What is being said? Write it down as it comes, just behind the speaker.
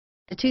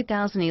The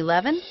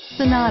 2011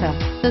 Sonata.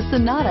 The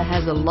Sonata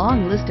has a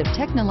long list of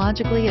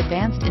technologically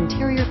advanced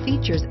interior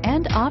features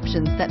and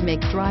options that make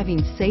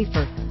driving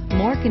safer,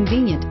 more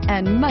convenient,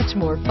 and much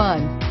more fun.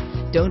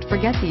 Don't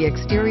forget the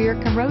exterior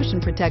corrosion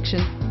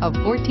protection, a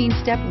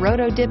 14-step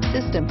roto-dip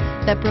system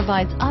that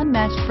provides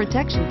unmatched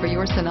protection for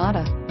your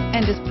Sonata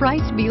and is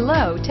priced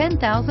below $10,000.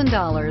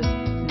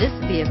 This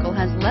vehicle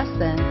has less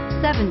than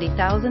 70,000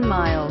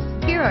 miles.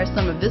 Here are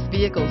some of this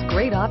vehicle's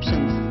great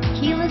options: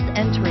 keyless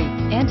entry,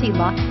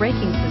 anti-lock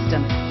braking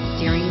system,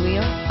 steering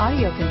wheel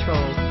audio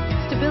controls,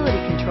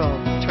 stability control,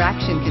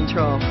 traction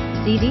control,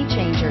 CD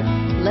changer,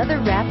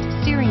 leather-wrapped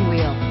steering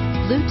wheel,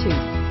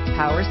 Bluetooth,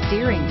 power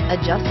steering,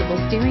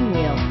 adjustable steering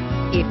wheel.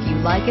 If you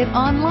like it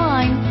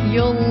online,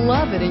 you'll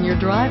love it in your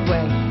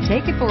driveway.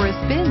 Take it for a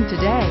spin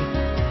today.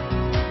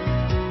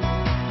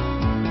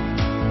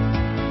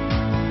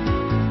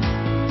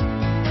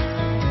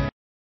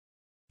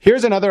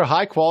 Here's another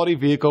high-quality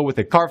vehicle with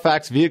a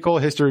Carfax Vehicle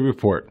History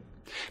Report.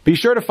 Be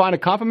sure to find a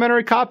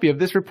complimentary copy of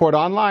this report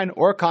online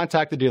or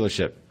contact the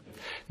dealership.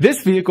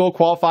 This vehicle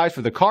qualifies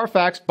for the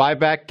Carfax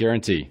Buyback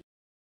Guarantee.